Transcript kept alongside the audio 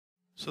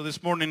So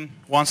this morning,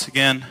 once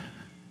again,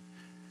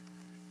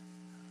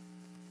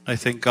 I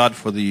thank God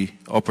for the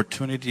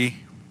opportunity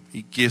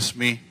He gives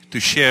me to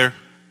share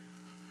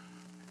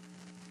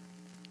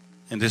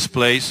in this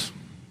place.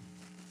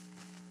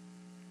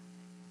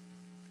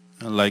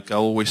 And like I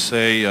always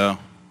say,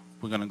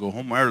 we're going to go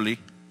home early,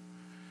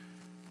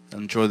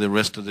 enjoy the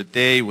rest of the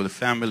day with the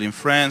family and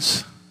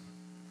friends.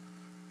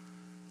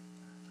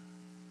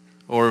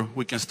 Or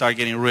we can start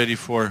getting ready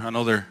for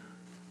another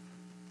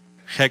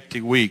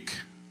hectic week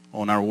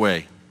on our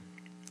way.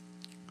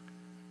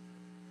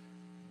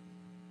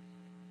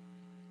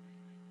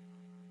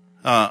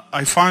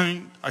 I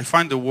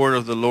find the word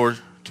of the Lord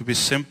to be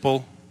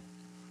simple,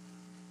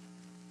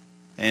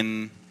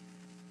 and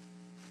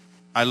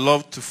I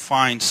love to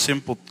find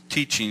simple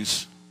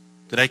teachings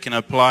that I can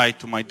apply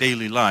to my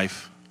daily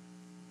life.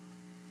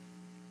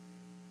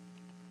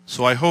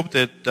 So I hope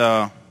that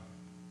that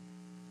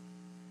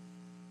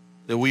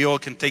we all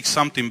can take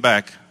something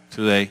back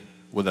today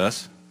with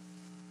us.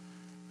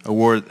 A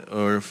word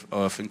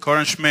of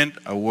encouragement,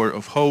 a word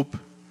of hope,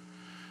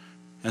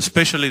 and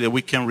especially that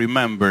we can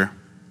remember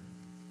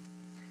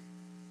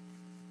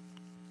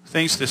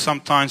things that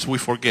sometimes we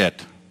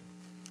forget.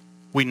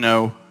 We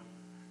know,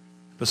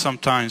 but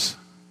sometimes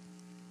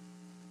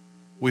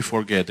we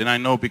forget. And I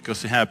know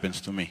because it happens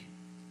to me.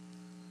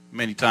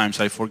 Many times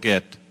I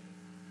forget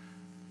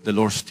the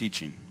Lord's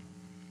teaching.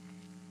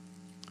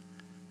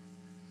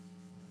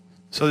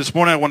 So this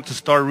morning I want to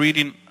start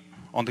reading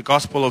on the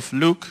Gospel of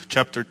Luke,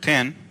 chapter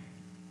 10.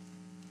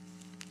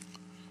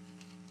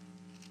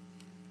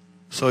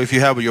 So if you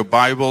have your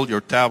Bible,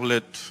 your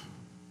tablet,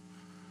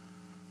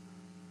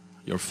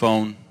 your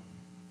phone,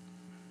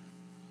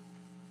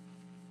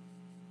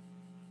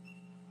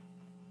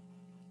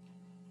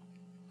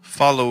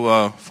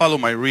 follow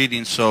my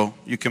reading so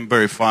you can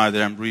verify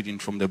that I'm reading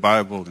from the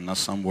Bible and not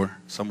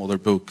some other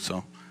book.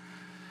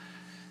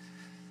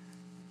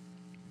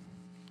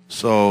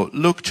 So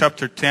Luke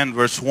chapter 10,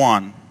 verse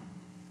 1.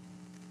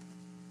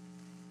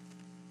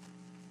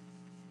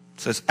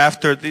 It says,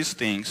 after these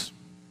things,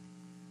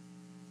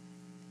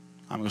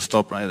 I'm going to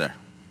stop right there.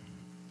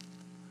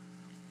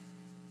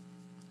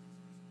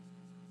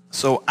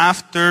 So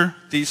after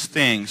these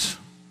things,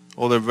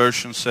 other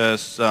version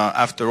says,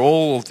 after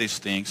all of these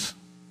things.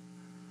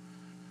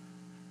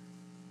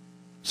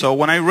 So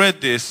when I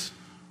read this,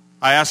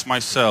 I asked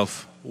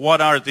myself,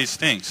 what are these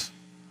things?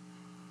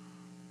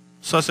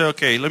 So I said,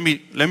 okay, let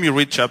me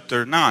read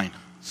chapter 9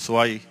 so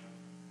I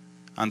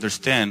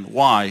understand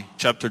why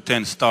chapter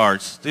 10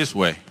 starts this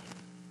way.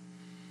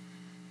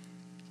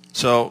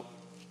 So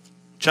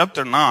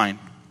chapter 9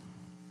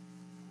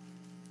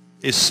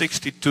 is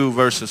 62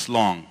 verses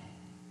long.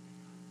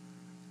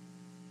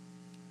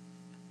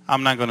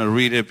 I'm not going to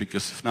read it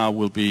because if not,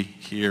 we'll be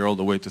here all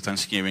the way to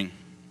Thanksgiving.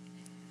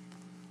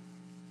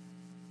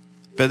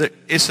 But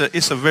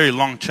it's a very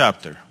long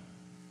chapter.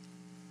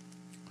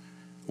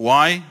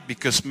 Why?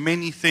 Because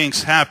many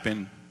things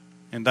happen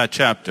in that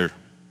chapter.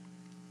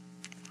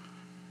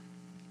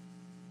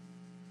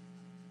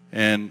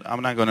 And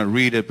I'm not going to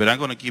read it, but I'm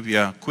going to give you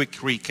a quick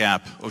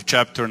recap of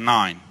chapter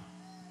 9.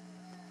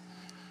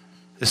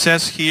 It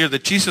says here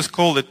that Jesus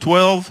called the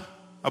 12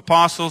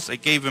 apostles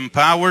and gave them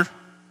power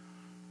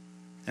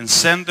and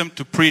sent them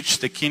to preach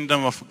the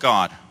kingdom of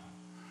God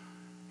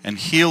and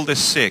heal the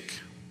sick.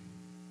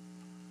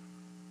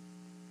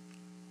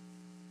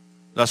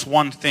 That's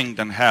one thing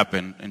that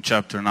happened in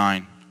chapter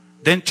 9.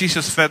 Then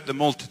Jesus fed the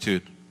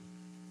multitude.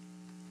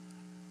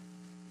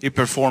 He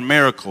performed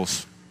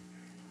miracles.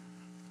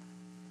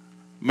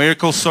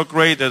 Miracles so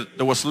great that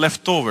there was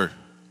left over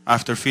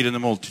after feeding the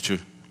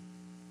multitude.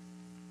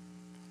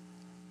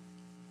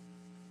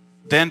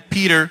 Then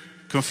Peter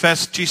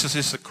confessed Jesus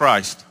is the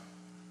Christ.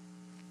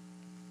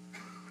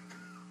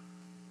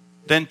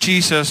 Then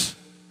Jesus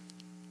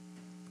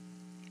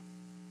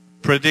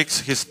predicts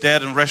his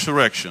death and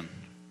resurrection.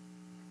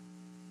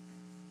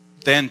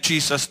 Then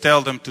Jesus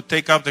tells them to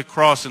take up the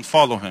cross and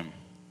follow him.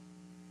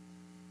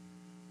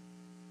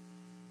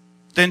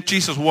 Then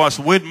Jesus was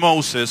with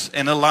Moses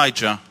and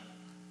Elijah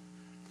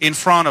in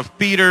front of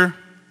Peter,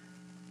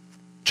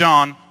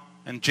 John,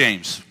 and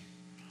James.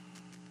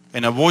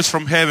 And a voice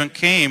from heaven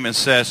came and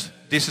says,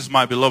 this is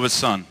my beloved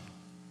Son.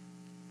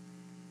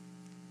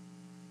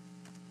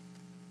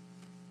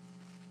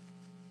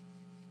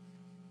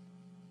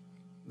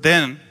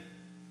 Then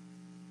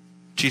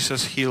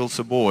Jesus heals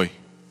a boy.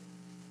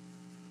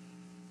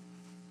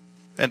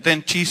 And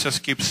then Jesus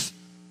keeps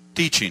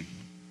teaching.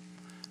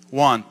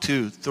 1,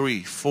 2,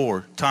 3,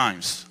 4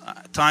 times.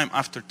 Time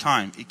after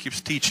time, he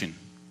keeps teaching.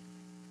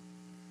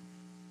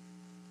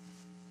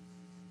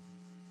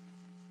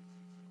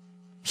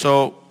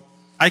 So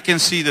I can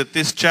see that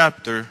this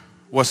chapter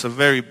was a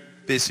very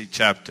busy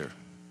chapter.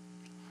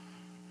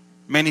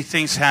 Many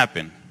things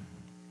happen.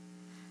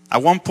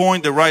 At one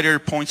point, the writer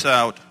points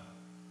out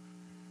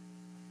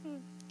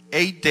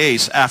 8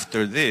 days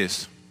after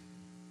this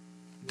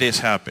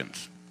happened.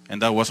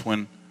 And that was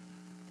when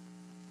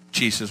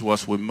Jesus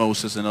was with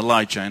Moses and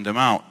Elijah in the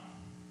mount.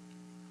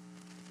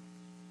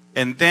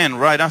 And then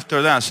right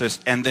after that says,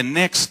 and the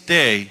next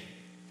day,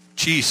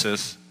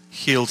 Jesus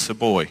heals a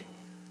boy.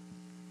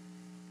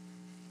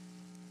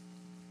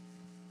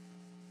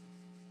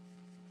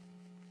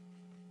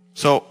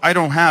 So I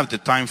don't have the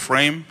time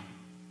frame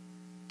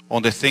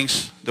on the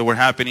things that were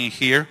happening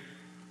here,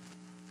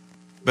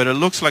 but it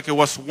looks like it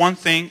was one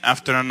thing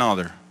after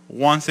another,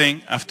 one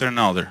thing after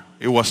another.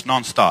 It was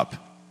nonstop.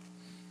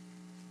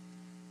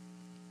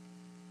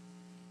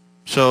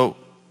 So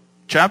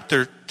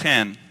chapter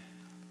 10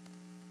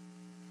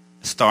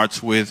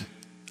 starts with,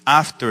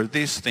 after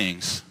these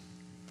things.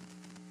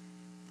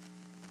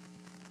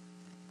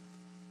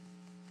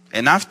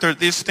 And after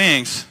these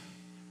things,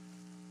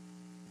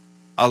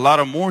 a lot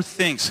of more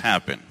things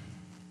happen.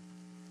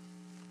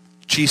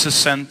 Jesus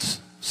sent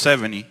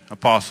 70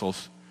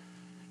 apostles,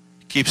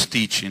 keeps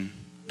teaching.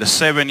 The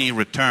 70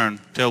 return,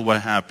 tell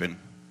what happened.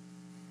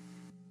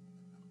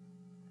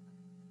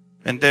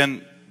 And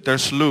then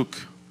there's Luke,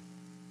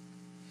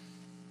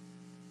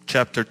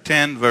 chapter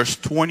 10, verse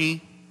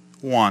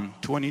 21,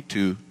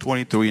 22,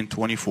 23, and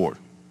 24.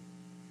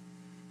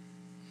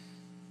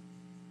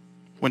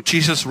 When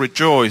Jesus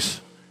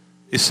rejoiced,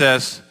 it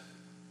says,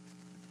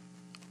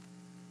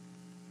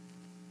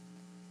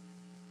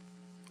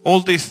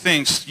 all these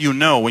things you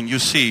know when you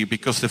see,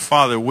 because the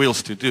Father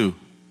wills to do.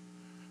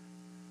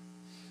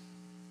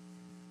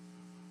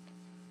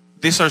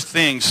 These are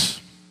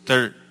things that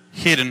are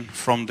hidden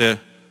from the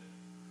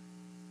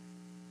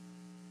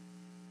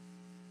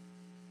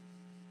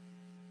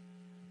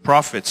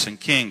prophets and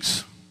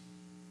kings.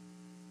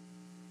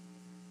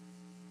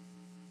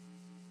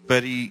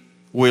 But He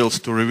wills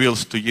to reveal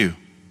to you.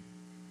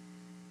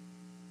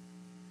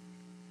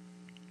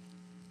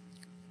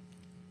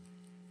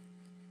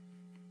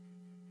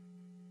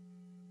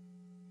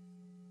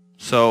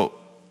 So,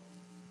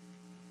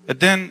 and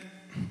then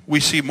we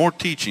see more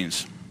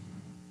teachings.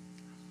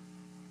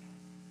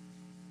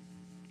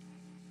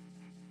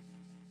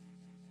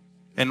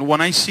 And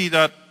when I see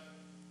that,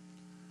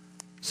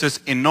 it says,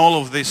 in all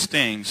of these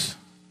things,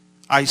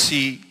 I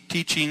see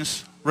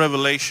teachings,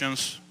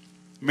 revelations,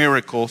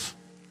 miracles,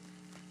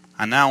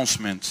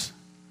 announcements,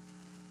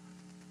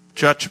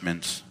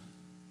 judgments.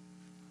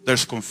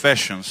 There's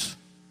confessions.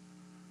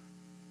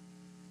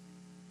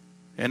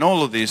 And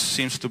all of this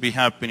seems to be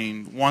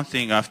happening one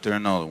thing after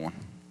another one.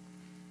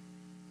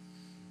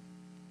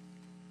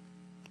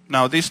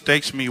 Now this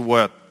takes me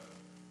what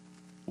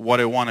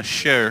I want to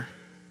share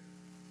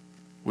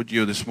with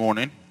you this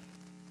morning.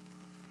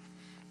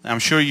 I'm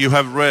sure you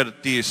have read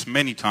this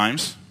many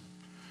times.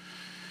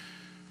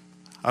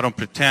 I don't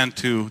pretend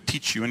to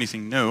teach you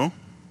anything new.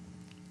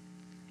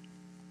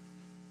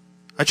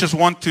 I just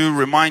want to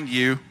remind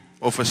you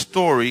of a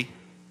story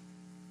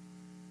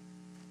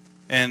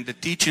and the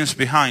teachings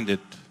behind it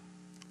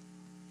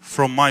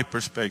from my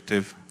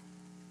perspective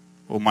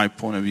or my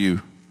point of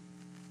view.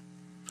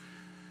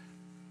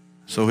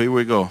 So here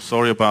we go.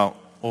 Sorry about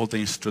all the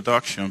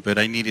introduction, but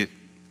I needed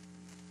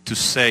to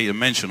say and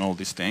mention all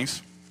these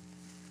things.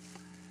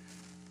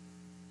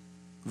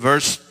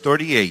 Verse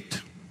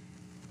 38.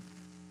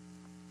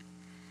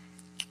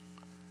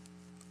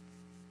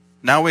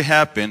 Now it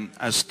happened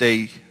as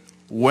they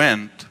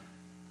went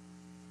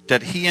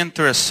that he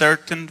entered a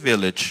certain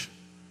village,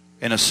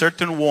 and a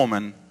certain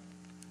woman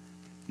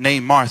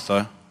named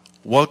Martha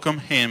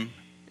welcomed him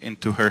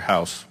into her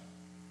house.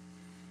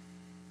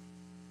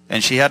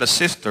 And she had a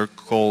sister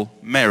called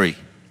Mary,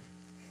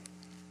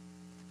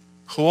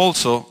 who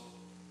also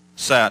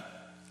sat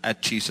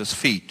at Jesus'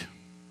 feet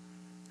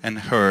and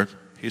heard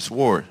his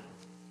word.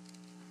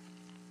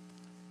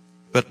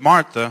 But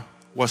Martha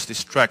was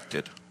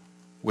distracted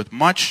with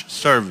much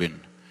serving,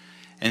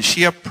 and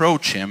she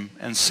approached him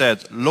and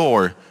said,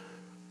 Lord,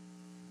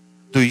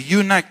 do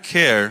you not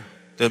care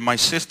that my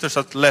sisters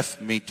have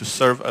left me to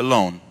serve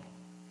alone?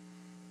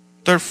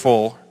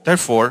 Therefore,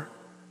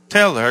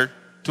 tell her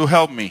to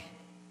help me.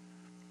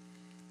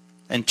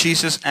 And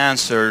Jesus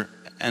answered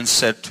and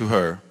said to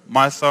her,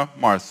 Martha,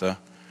 Martha,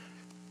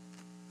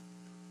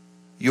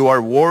 you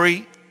are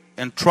worried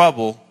and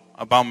troubled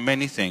about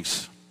many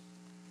things,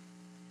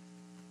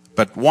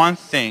 but one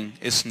thing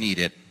is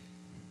needed.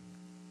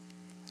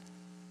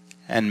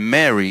 And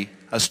Mary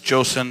has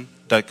chosen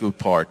that good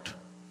part,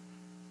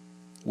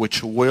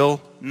 which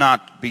will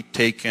not be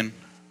taken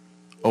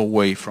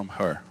away from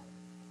her.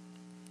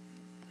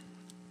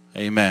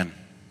 Amen.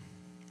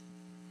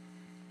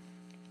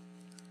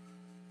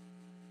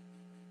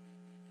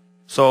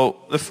 So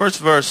the first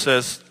verse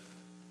says,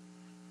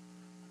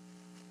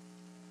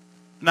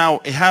 now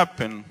it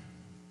happened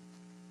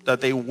that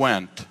they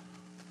went,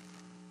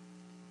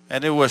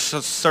 and it was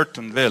a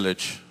certain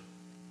village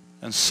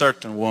and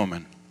certain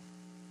woman.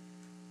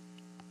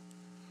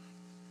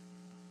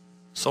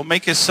 So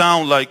make it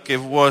sound like it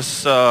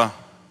was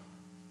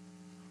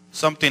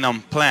something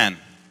unplanned.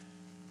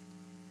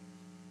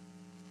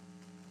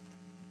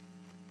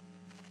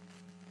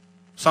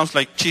 Sounds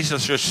like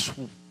Jesus just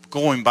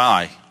going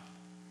by.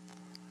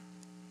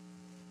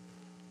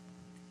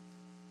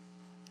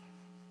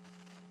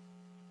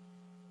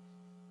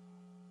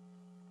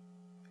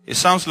 It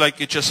sounds like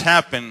it just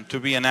happened to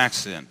be an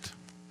accident.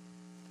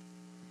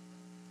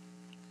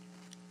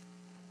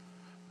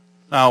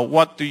 Now,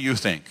 what do you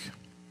think?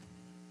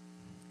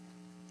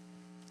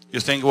 You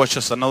think it was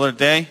just another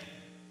day?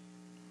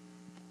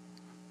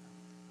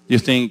 You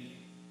think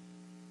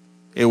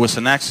it was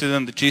an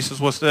accident that Jesus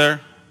was there?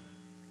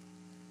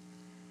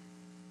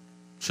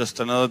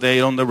 Just another day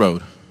on the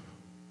road.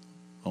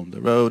 On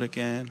the road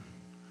again.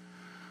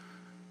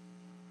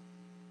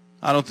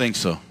 I don't think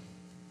so.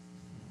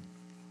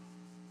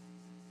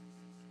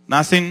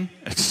 Nothing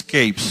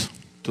escapes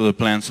to the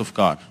plans of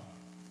God.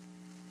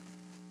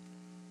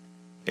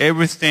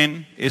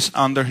 Everything is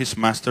under His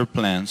master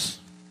plans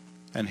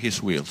and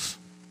His wills.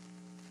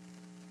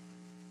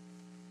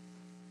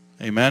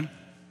 Amen?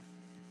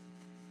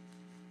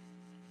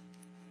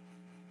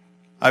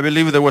 I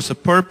believe there was a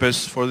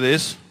purpose for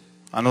this,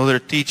 another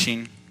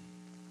teaching,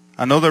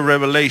 another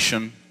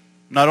revelation,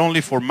 not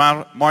only for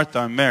Martha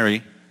and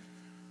Mary,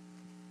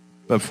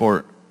 but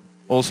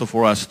also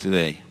for us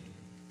today.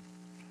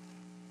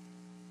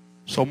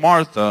 So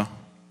Martha,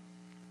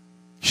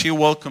 she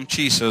welcomed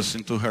Jesus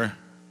into her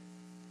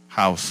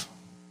house.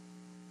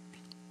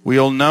 We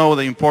all know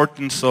the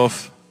importance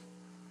of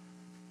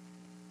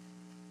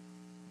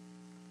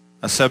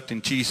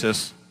accepting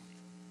Jesus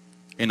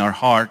in our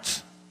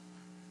hearts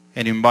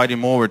and invite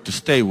Him over to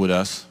stay with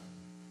us.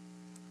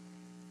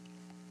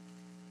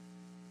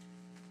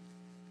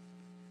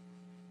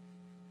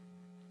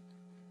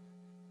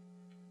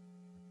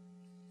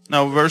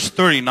 Now verse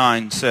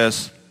 39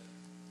 says,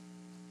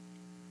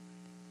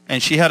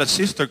 and she had a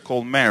sister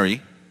called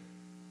Mary,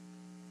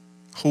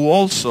 who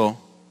also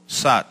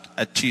sat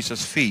at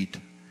Jesus' feet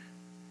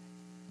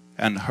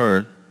and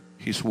heard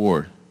His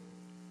word.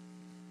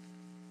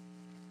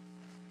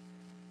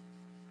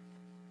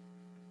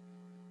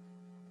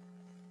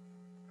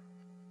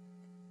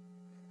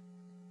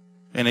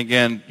 And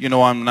again, you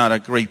know I'm not a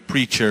great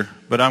preacher,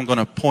 but I'm going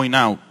to point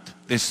out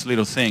these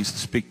little things that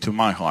speak to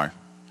my heart.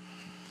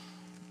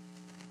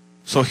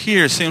 So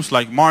here it seems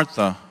like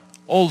Martha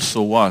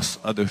also was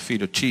at the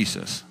feet of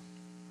Jesus.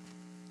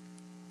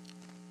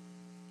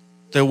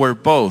 They were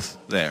both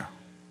there,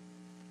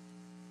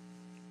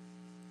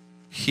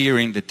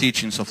 hearing the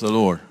teachings of the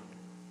Lord.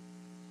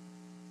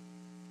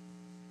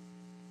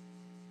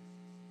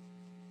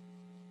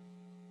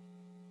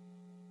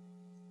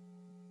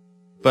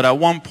 But at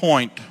one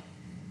point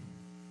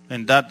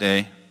in that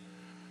day,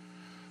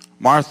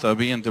 Martha,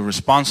 being the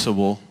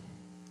responsible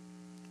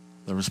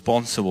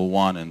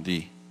one and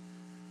the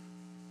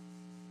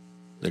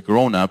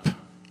grown-up,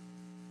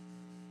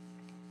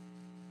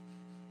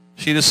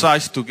 she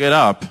decides to get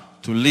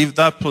up, to leave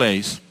that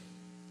place,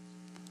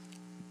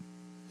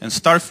 and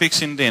start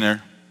fixing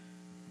dinner,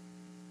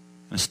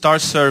 and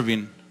start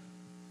serving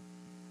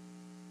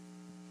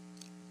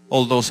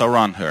all those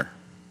around her.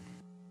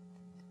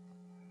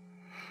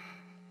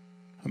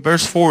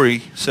 Verse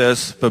 40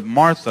 says, but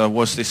Martha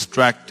was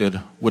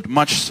distracted with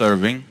much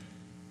serving.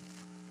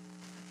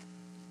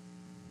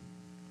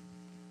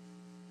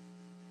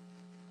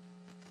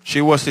 She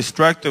was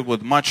distracted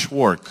with much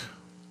work.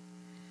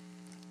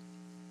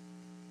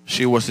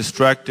 She was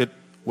distracted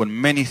with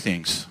many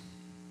things.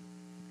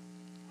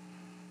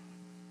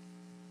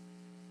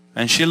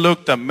 And she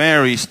looked at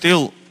Mary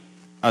still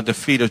at the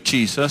feet of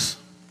Jesus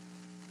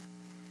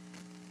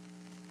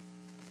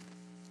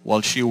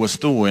while she was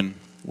doing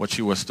what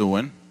she was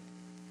doing.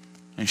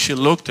 And she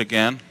looked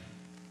again,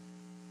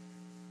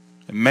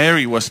 and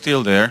Mary was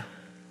still there,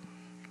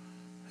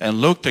 and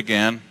looked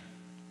again,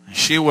 and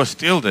she was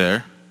still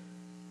there.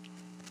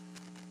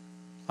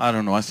 I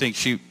don't know, I think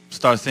she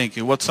started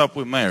thinking, what's up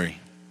with Mary?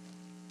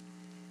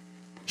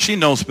 She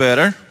knows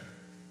better.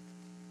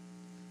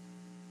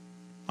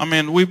 I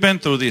mean, we've been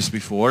through this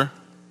before.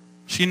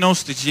 She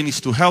knows that she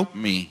needs to help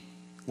me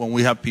when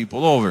we have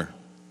people over.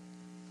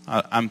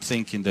 I'm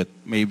thinking that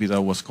maybe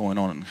that was going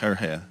on in her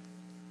head.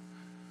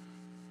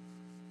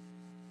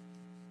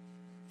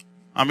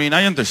 I mean,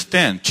 I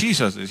understand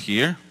Jesus is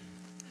here,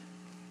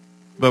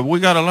 but we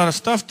got a lot of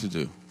stuff to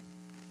do.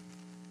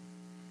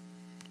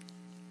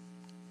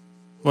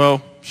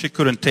 Well, she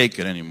couldn't take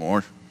it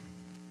anymore.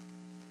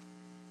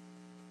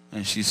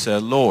 And she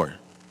said, Lord,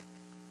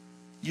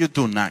 you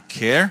do not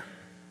care?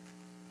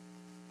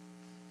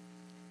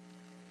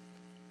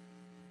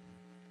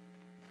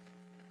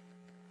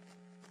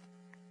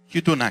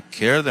 You do not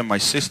care that my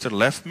sister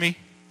left me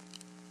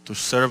to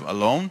serve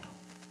alone?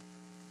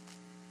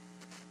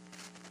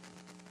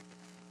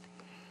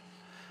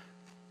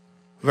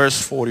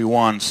 Verse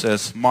 41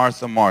 says,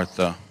 Martha,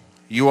 Martha,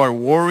 you are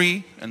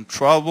worried and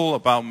troubled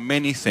about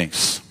many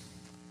things.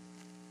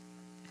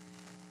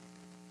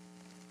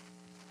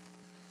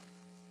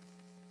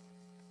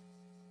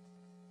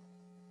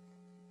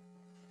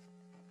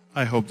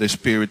 I hope the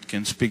Spirit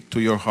can speak to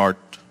your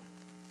heart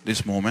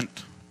this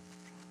moment.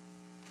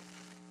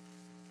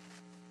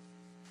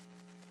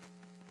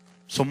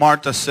 So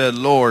Martha said,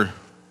 Lord,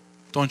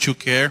 don't you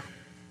care?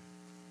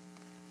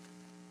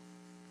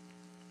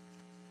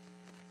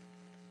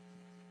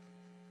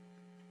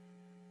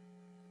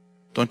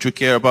 Don't you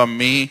care about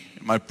me,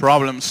 my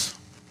problems?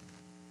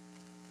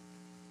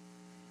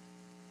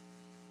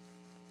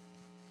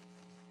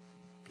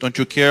 Don't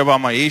you care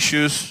about my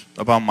issues,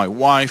 about my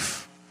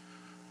wife,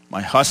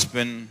 my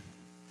husband,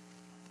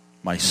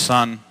 my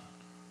son,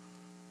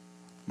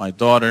 my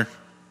daughter?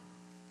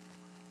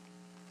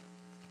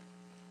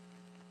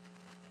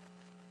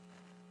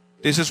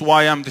 This is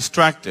why I'm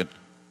distracted.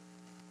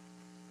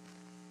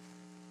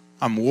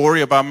 I'm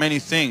worried about many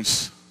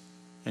things,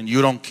 and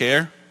you don't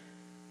care?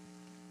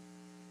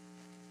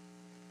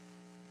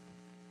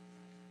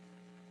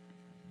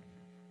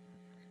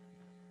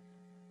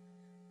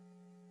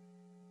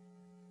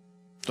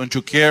 Don't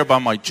you care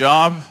about my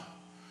job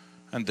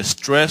and the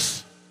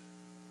stress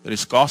that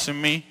is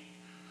causing me?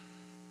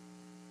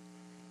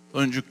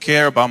 Don't you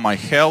care about my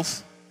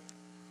health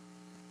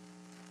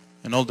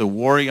and all the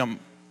worry I'm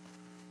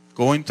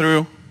going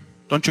through?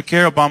 Don't you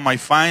care about my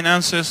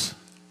finances?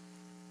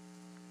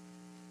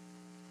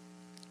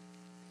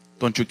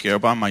 Don't you care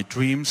about my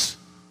dreams?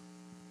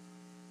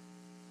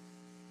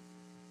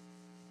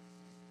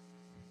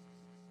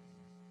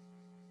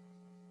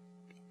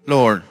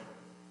 Lord,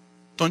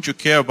 don't you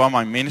care about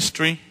my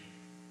ministry?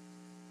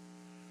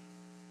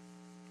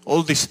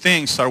 All these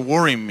things are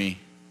worrying me.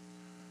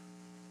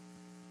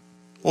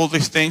 All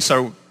these things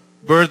are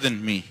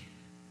burdening me.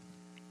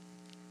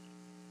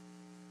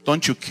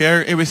 Don't you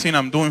care everything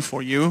I'm doing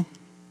for you?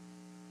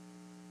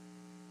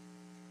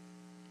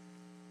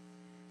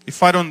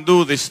 If I don't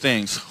do these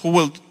things, who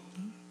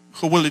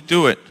will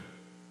do it?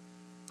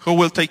 Who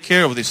will take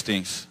care of these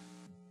things?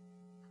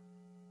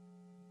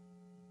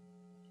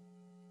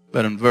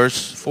 But in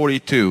verse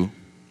 42,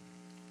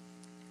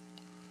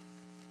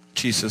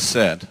 Jesus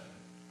said,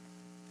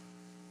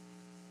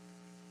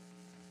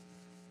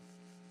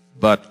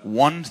 but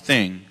one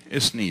thing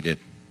is needed.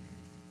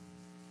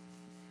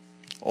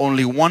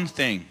 Only one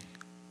thing.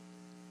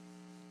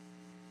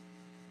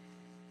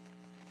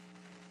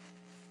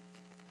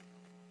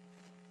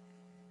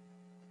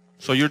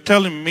 So you're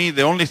telling me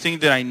the only thing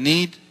that I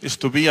need is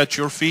to be at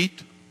your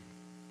feet?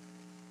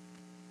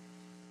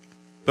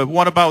 But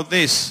what about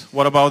this?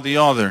 What about the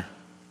other?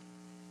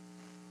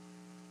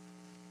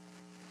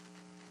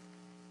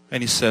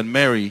 And he said,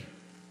 Mary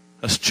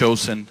has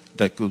chosen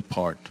the good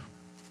part.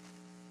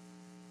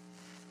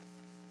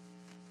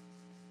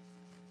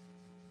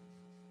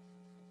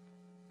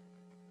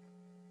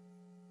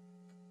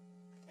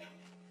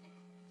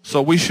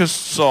 So we just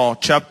saw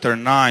chapter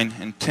 9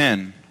 and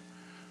 10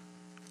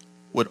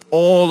 where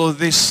all of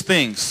these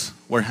things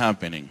were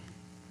happening.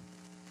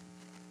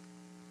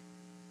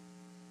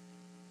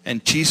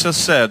 And Jesus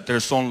said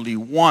there's only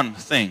one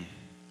thing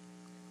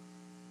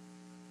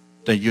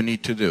that you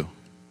need to do.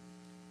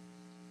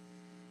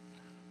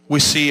 We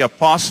see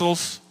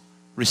apostles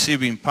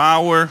receiving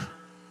power,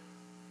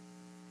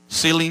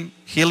 healing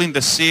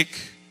the sick,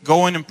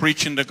 going and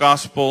preaching the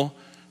gospel,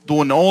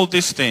 doing all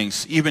these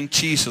things. Even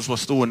Jesus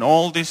was doing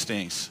all these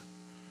things.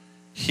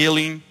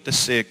 Healing the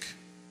sick,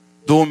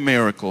 doing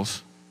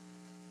miracles.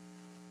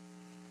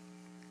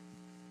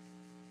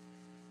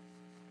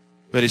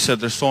 But he said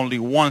there's only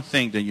one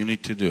thing that you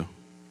need to do.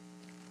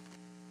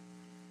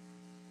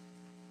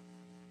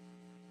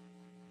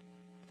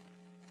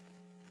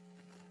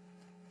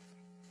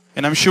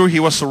 And I'm sure he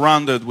was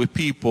surrounded with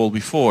people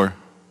before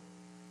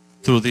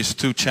through these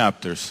two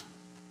chapters.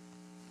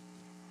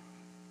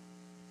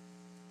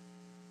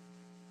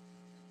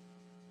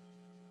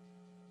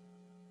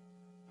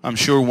 I'm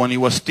sure when he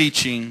was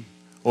teaching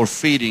or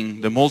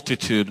feeding the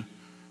multitude,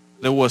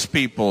 there was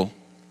people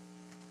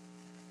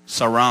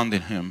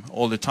surrounding him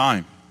all the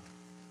time.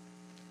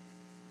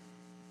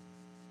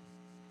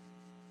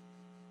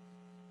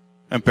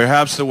 And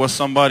perhaps there was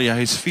somebody at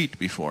his feet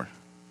before,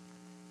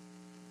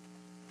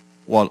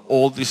 while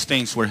all these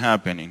things were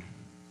happening.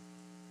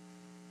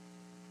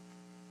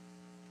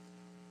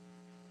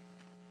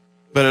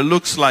 But it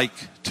looks like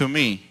to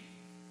me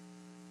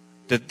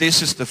that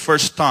this is the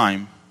first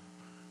time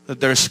that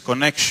there's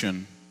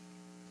connection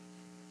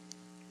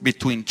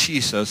between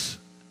Jesus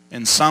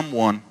and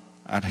someone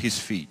at his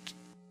feet.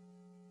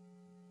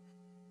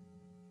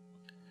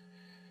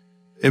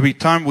 Every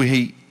time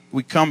we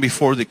come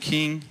before the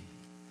King,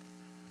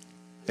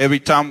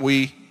 every time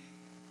we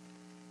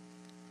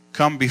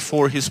come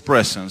before his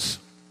presence,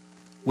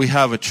 we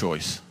have a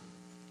choice.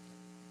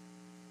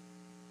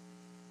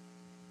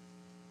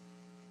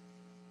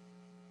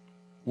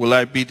 Will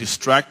I be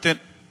distracted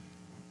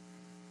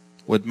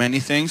with many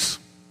things?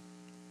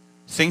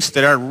 Things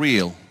that are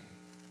real.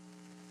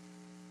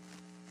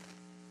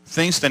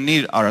 Things that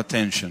need our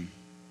attention.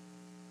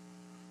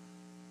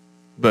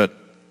 But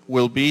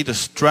will be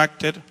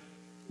distracted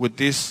with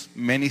these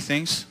many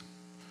things?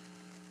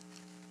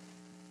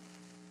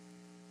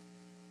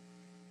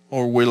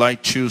 Or will I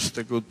choose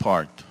the good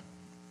part?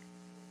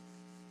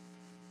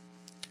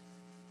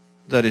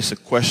 That is a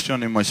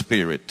question in my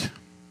spirit.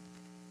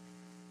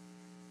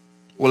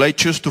 Will I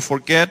choose to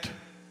forget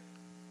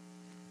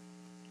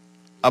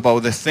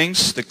about the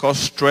things that cause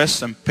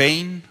stress and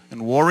pain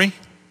and worry?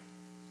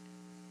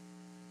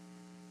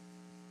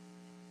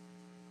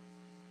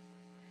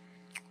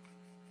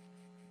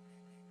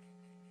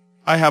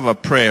 I have a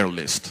prayer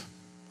list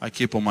I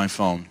keep on my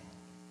phone.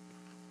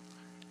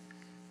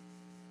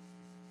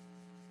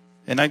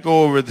 And I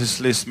go over this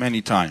list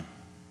many times.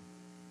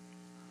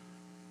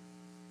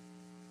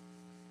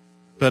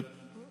 But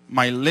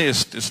my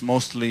list is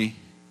mostly,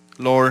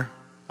 Lord,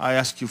 I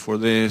ask you for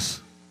this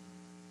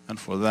and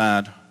for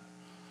that.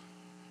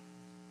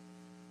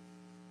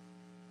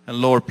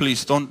 And Lord,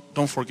 please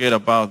don't forget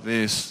about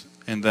this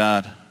and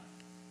that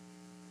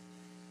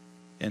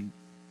and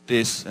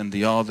this and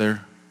the other.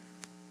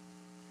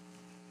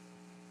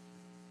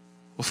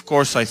 Of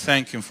course, I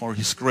thank Him for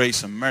His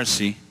grace and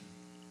mercy.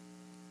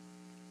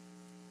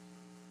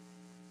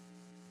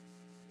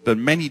 But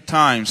many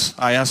times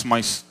I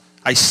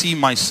see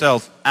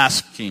myself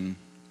asking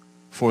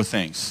for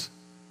things.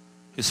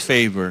 His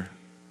favor,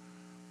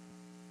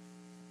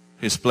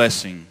 His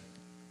blessing.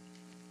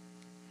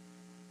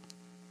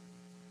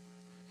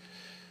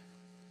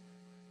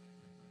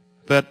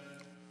 But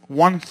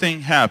one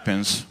thing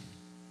happens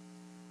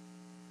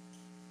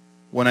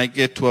when I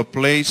get to a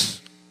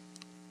place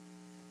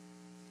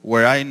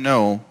where I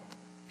know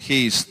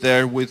He is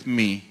there with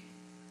me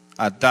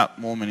at that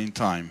moment in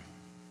time.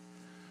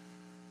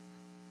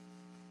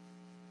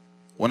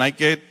 When I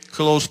get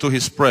close to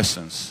His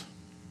presence,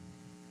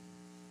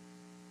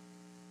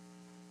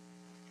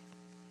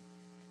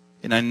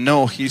 and I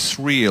know He's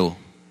real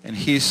and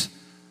He's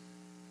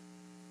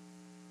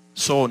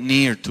so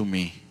near to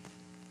me,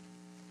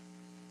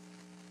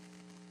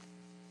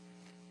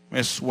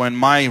 it's when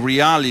my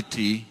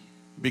reality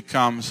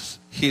becomes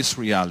His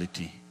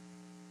reality.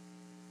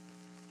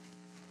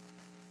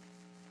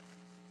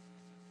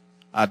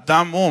 At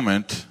that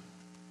moment,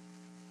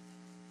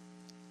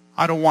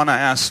 I don't want to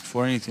ask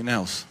for anything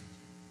else.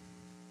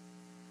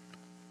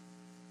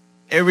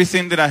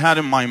 Everything that I had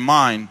in my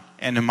mind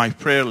and in my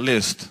prayer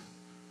list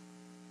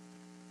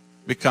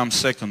becomes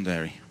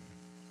secondary.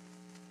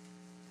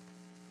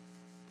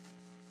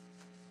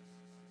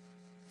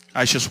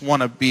 I just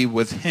want to be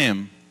with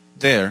Him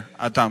there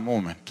at that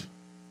moment.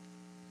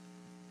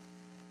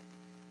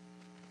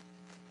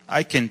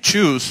 I can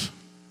choose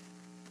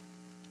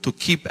to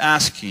keep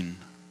asking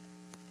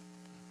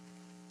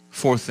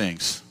for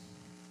things.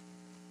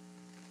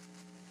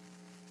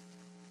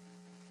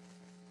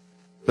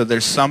 But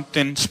there's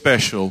something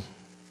special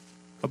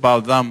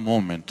about that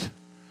moment.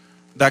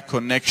 That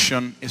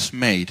connection is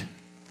made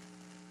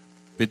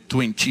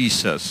between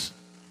Jesus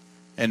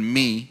and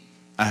me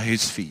at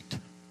His feet.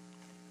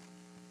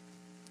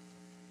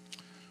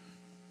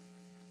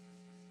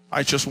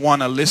 I just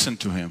want to listen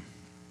to Him.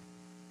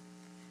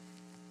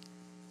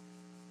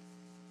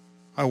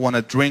 I want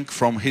to drink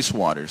from His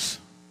waters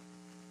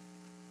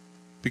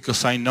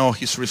because I know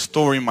He's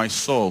restoring my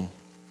soul.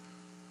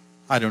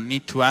 I don't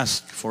need to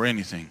ask for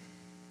anything.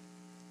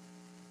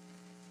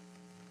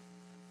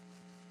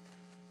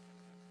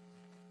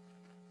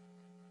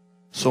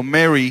 So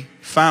Mary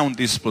found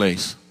this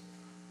place.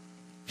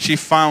 She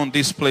found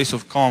this place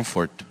of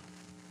comfort.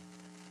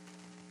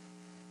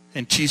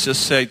 And Jesus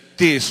said,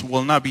 this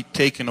will not be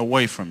taken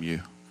away from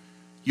you.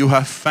 You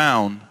have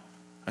found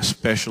a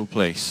special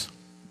place.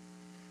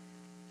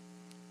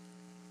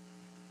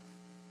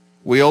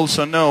 We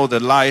also know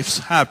that life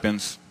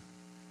happens.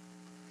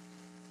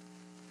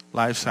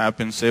 Life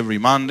happens every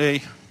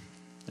Monday,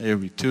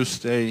 every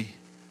Tuesday,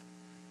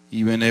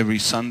 even every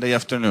Sunday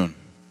afternoon.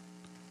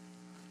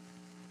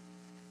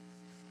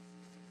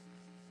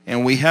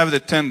 And we have the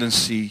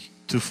tendency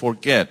to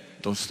forget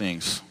those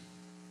things.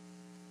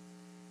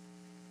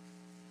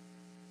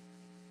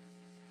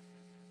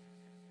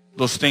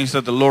 Those things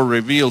that the Lord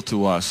revealed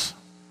to us,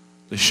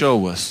 to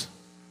show us.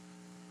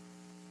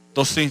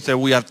 Those things that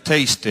we have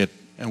tasted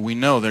and we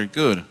know they're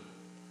good.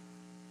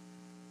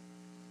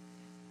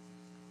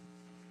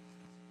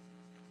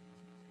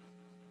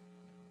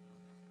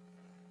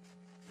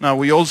 Now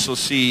we also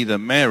see that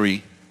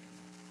Mary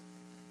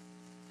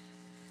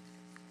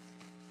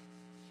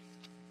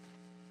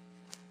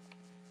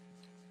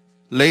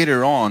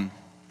later on,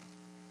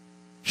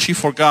 she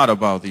forgot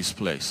about this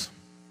place.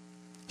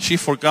 She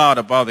forgot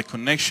about the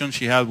connection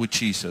she had with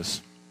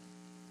Jesus.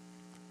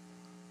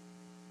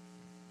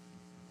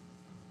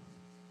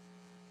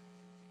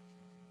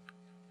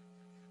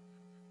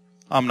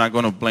 I'm not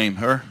going to blame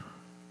her.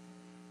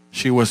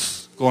 She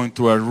was going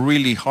through a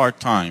really hard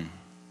time,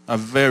 a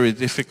very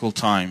difficult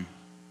time.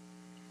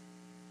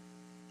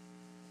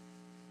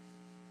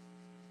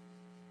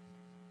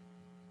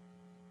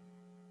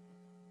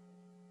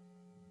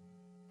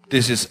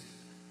 This is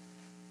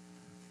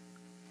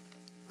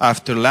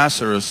after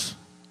Lazarus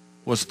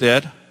was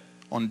dead,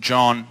 on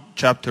John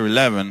chapter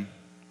 11,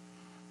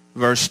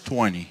 verse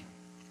 20. It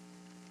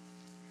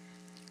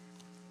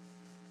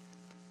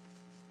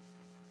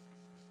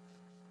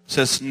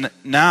says,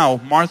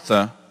 now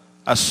Martha,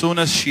 as soon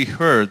as she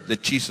heard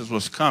that Jesus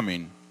was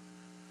coming,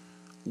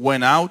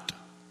 went out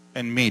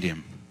and met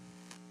Him.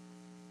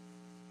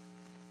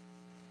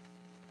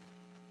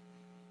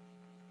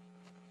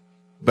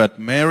 But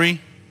Mary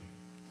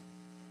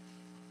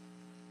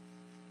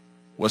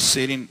was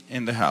sitting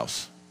in the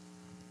house.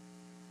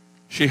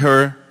 She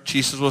heard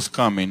Jesus was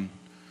coming,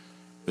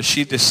 But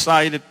she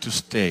decided to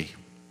stay.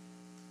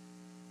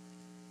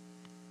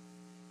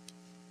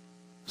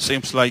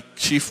 Seems like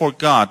she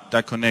forgot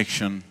that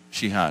connection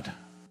she had.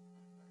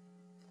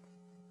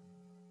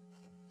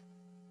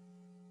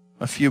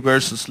 A few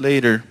verses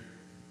later,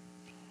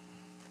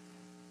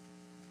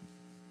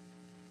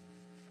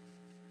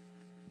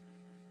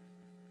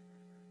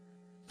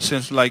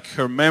 seems like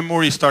her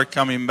memory started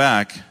coming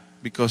back,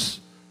 because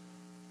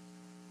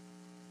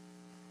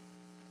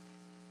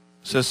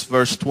it says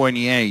verse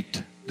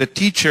 28, the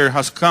teacher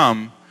has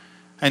come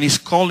and is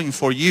calling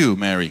for you,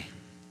 Mary.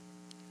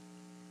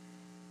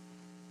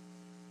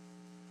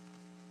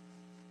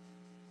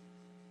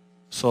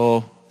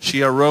 So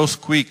she arose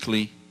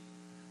quickly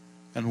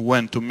and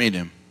went to meet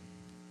him.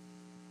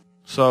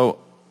 So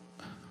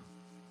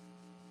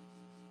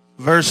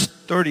verse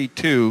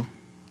 32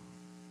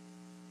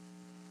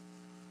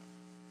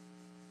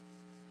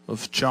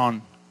 of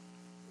John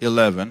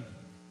 11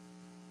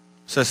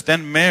 says,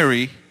 then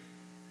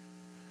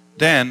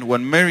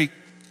when Mary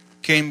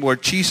came where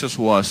Jesus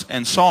was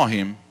and saw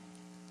him,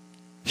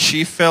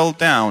 she fell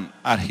down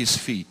at his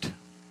feet.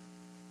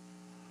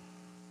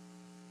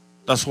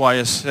 That's why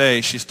I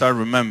say she started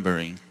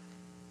remembering.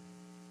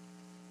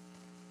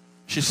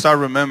 She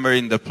started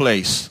remembering the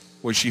place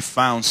where she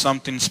found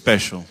something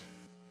special.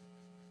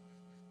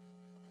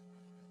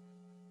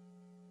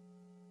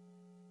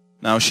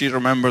 Now she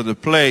remembered the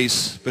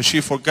place, but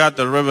she forgot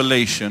the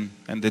revelation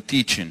and the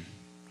teaching.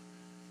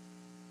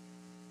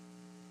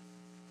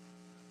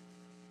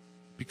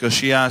 Because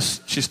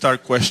she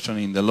started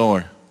questioning the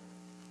Lord.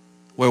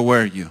 Where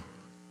were you?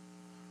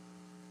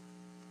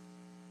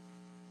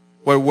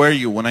 Where were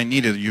you when I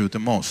needed you the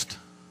most?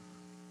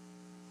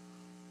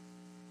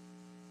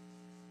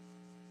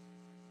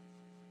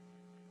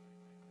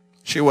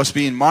 She was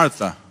being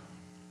Martha.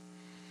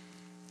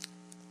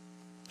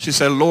 She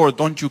said, Lord,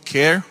 don't you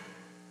care?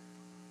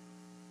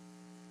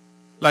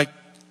 Like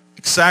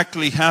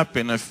exactly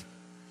happened,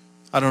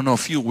 a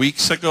few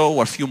weeks ago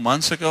or a few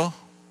months ago.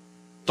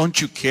 Don't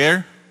you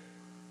care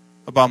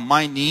about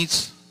my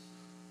needs?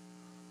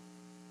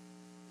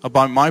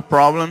 About my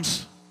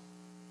problems?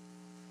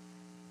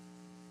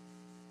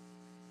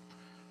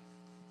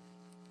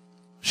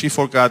 She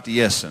forgot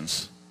the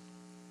essence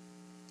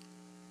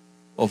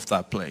of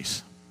that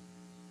place.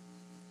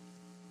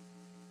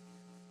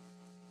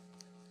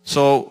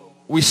 So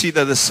we see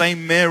that the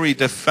same Mary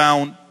that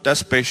found that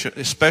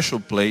special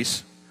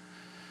place,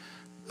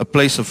 a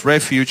place of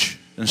refuge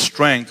and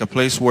strength, a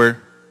place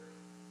where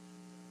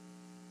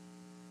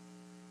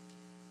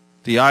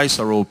the eyes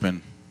are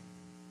open,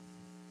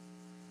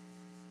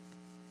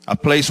 a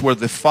place where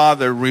the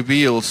Father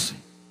reveals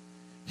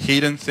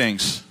hidden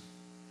things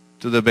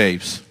to the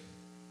babes.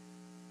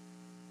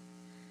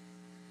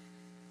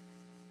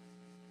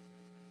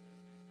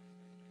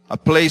 A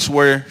place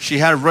where she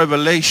had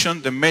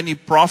revelation that many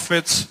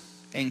prophets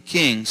and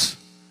kings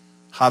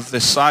have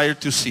desired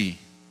to see.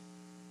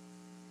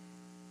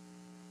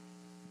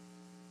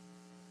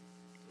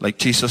 Like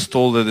Jesus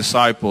told the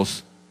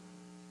disciples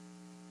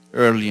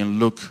early in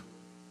Luke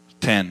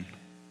 10.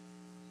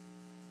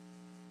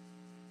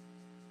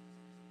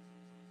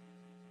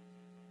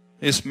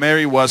 As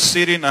Mary was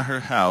sitting at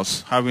her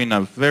house having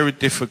a very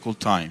difficult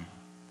time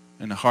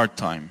and a hard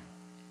time.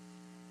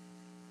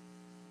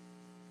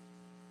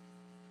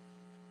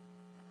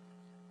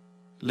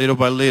 Little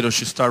by little,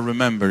 she started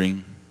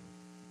remembering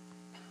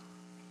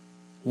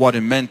what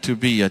it meant to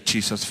be at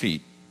Jesus'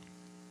 feet.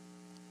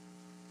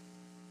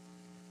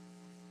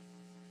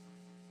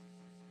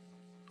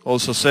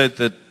 Also said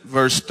that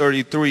verse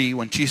 33,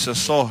 when Jesus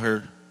saw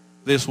her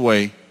this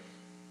way,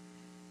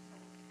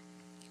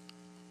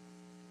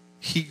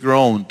 he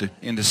groaned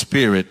in the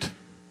spirit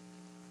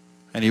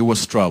and he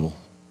was troubled.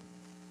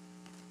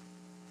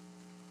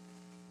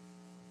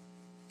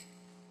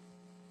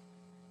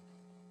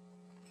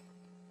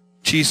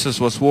 Jesus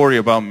was worried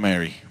about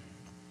Mary.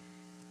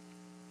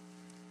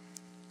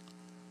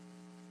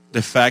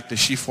 The fact that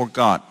she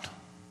forgot.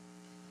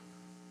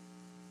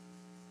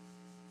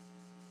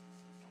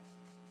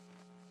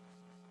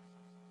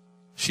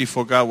 She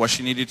forgot what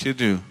she needed to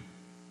do.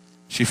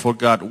 She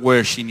forgot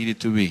where she needed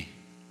to be.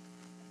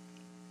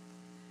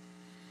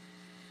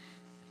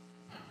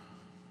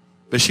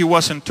 But she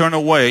wasn't turned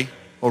away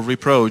or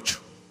reproached.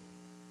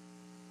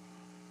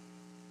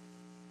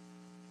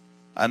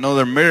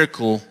 Another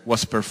miracle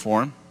was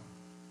performed.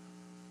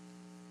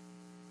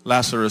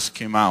 Lazarus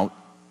came out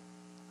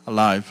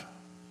alive.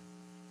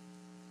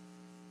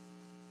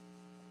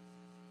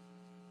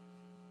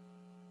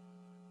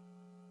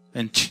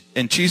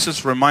 And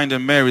Jesus reminded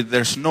Mary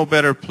there's no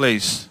better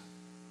place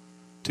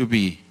to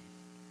be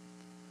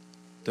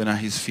than at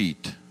his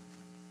feet.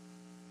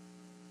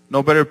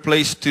 No better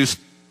place to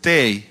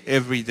stay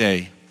every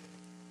day,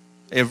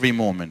 every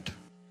moment.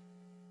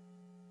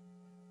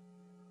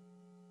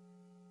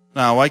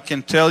 Now, I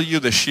can tell you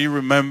that she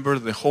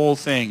remembered the whole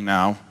thing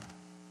now.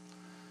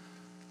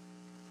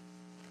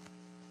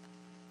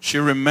 She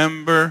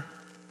remembered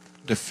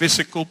the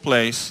physical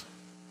place.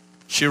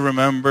 She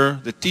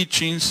remembered the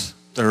teachings,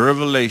 the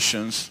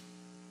revelations.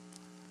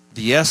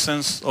 the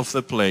essence of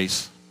the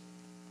place.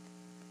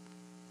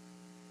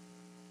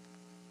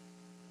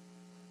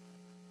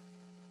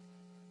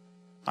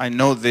 I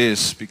know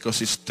this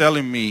because it's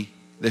telling me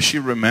that she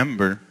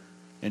remembered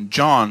in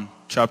John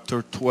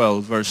chapter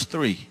 12, verse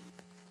 3.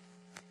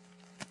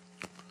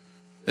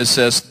 It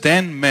says,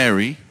 then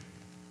Mary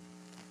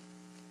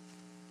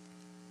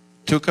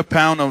took a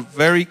pound of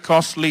very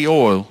costly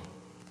oil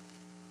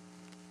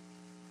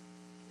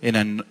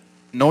and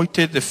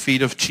anointed the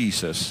feet of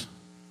Jesus.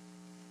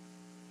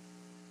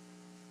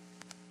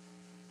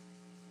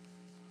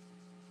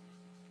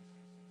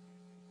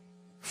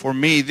 For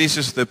me, this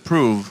is the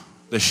proof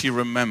that she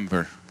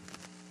remembered.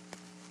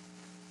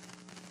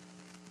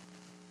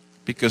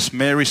 Because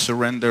Mary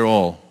surrendered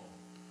all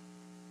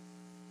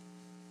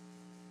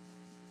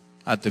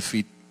at the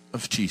feet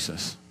of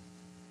Jesus.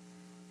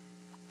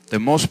 The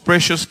most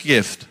precious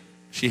gift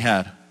she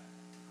had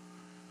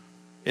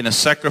in a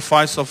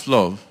sacrifice of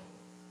love,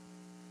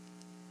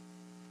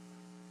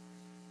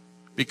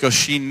 because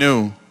she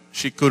knew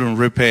she couldn't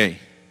repay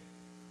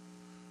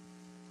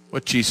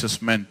what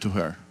Jesus meant to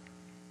her.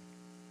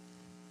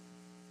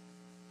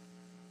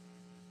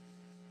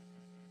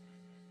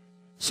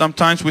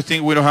 Sometimes we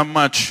think we don't have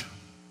much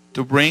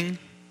to bring,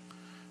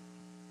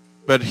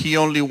 but He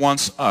only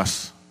wants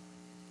us.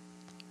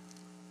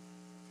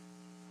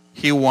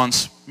 He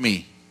wants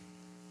me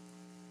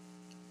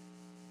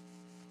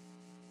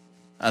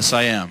as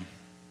I am.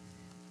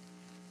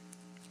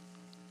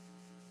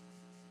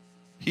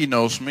 He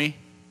knows me.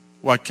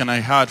 What can I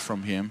hide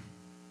from Him?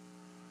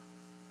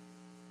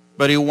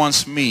 But He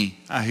wants me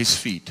at His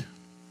feet.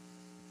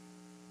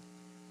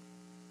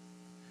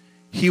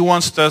 He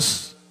wants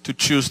us to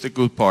choose the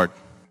good part.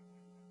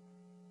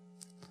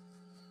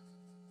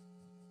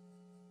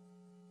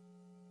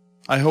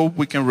 I hope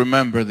we can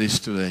remember this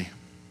today.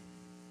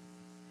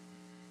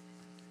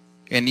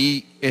 And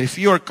if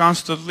you are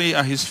constantly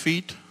at His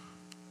feet,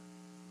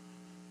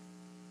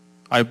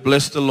 I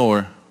bless the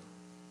Lord,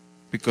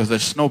 because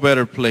there's no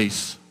better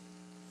place,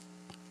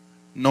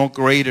 no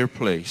greater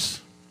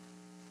place.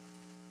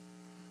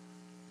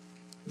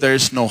 There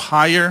is no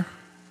higher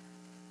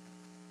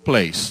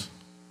place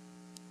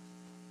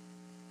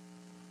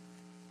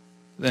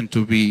than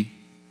to be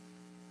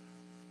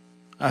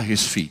at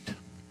His feet.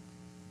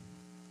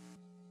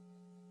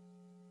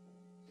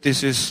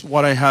 This is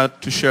what I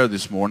had to share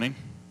this morning.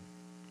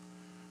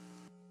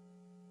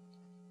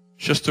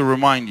 Just to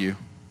remind you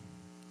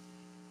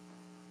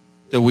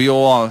that we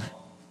all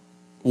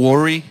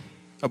worry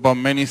about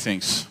many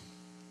things.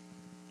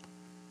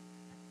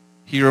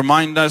 He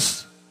reminds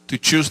us to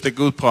choose the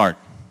good part.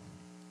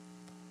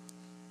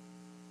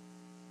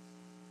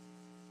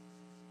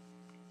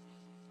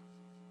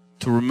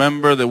 To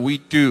remember that we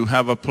do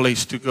have a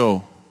place to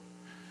go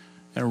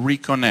and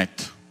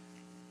reconnect.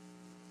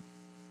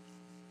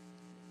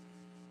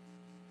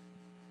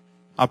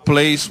 A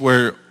place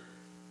where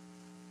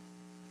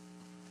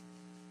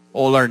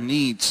all our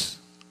needs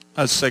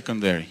are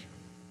secondary.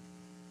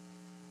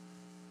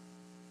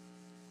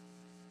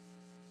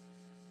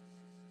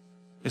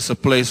 It's a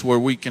place where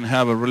we can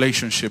have a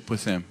relationship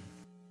with Him.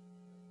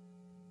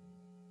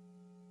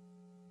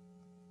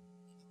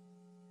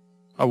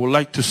 I would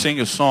like to sing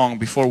a song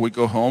before we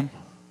go home,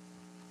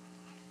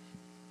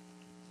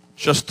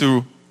 just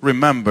to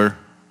remember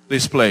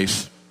this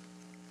place.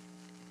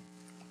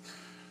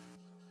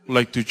 I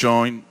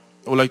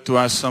would like to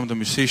ask some of the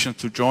musicians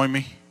to join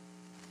me.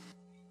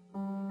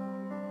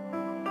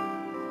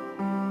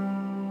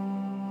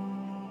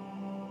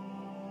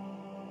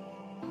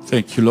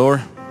 Thank you,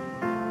 Lord.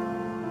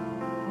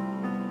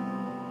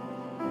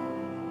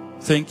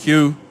 Thank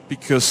you,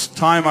 because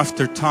time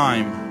after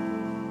time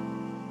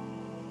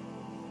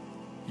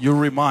you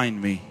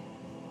remind me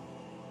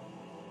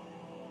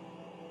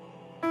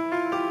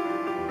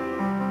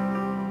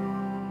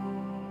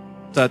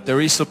that there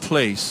is a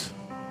place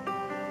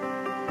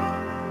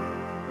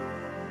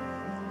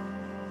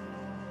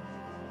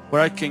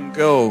where I can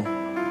go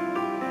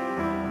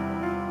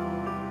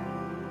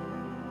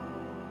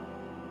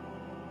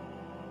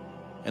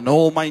and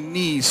all my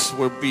needs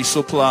will be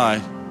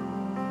supplied.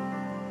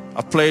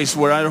 A place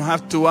where I don't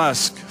have to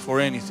ask for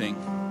anything,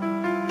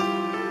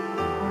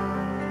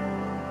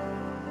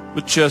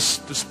 but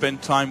just to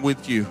spend time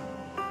with you.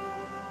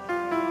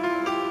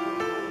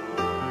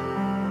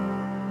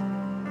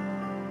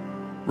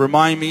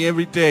 Remind me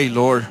every day,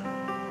 Lord,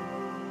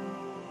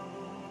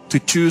 to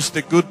choose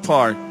the good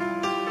part.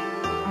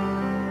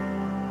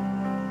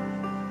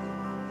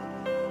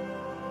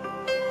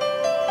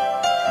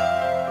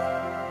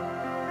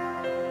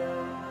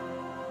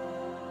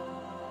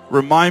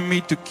 Remind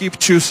me to keep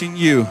choosing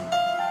you.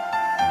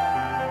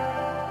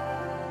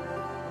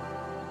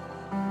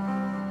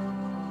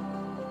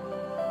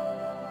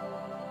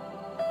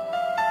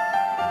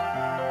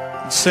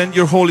 And send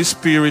your Holy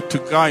Spirit to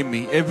guide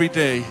me every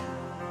day.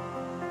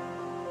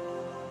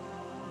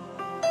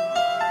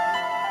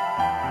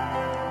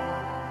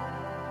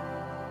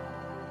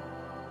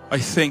 I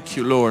thank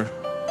you, Lord,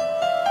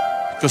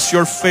 because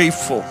you're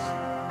faithful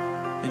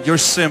and you're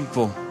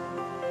simple.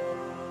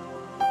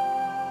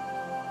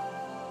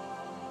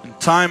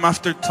 time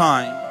after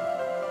time,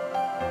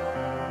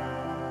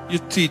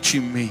 you're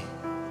teaching me.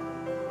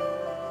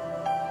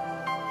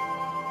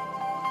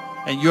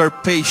 And you are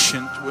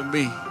patient with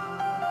me.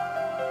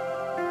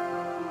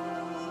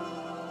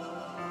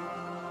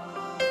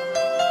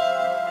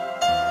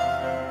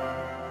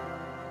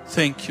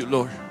 Thank you,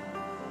 Lord.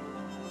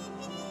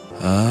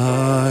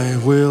 I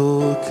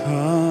will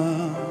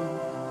come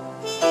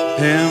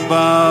and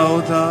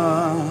bow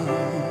down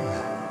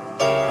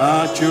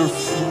at your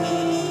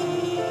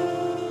feet,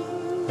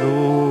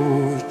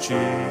 Lord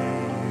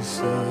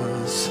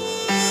Jesus.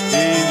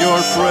 In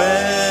your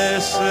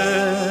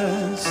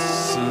presence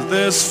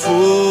there's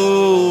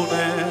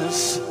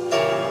fullness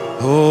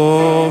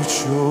of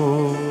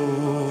joy.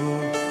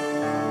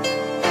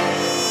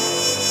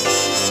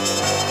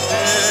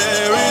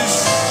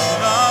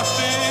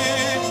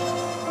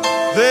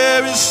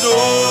 There is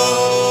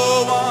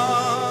no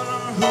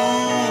one who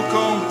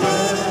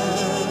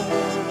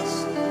compares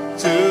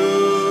to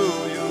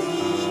you.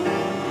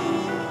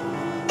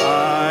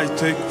 I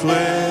take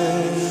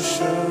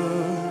pleasure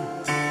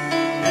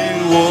in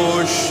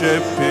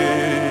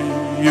worshiping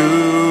you,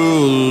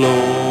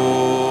 Lord.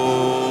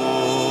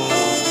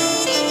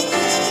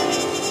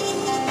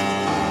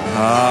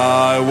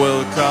 I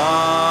will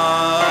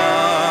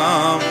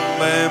come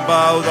and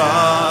bow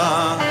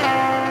down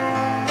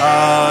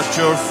at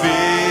your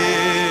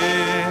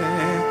feet,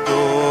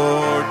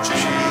 Lord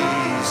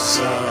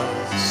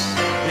Jesus.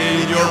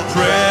 In your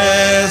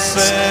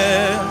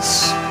presence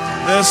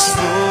there's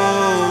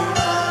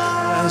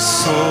fullness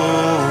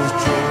of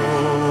joy.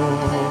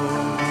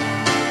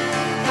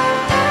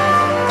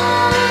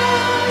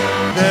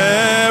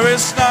 There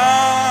is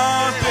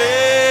nothing,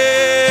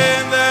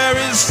 there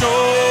is no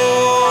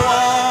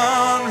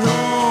one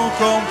who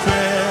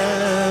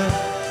compares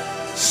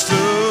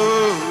to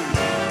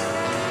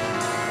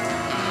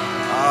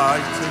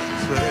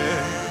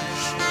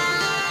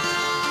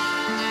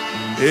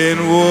in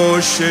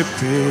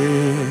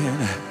worshiping.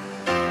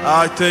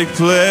 I take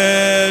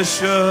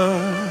pleasure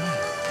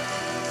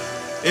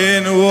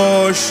in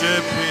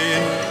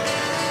worshiping.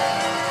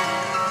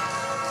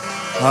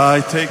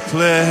 I take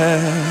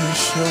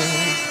pleasure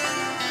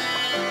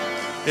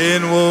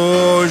in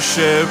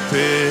worshiping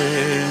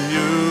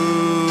you.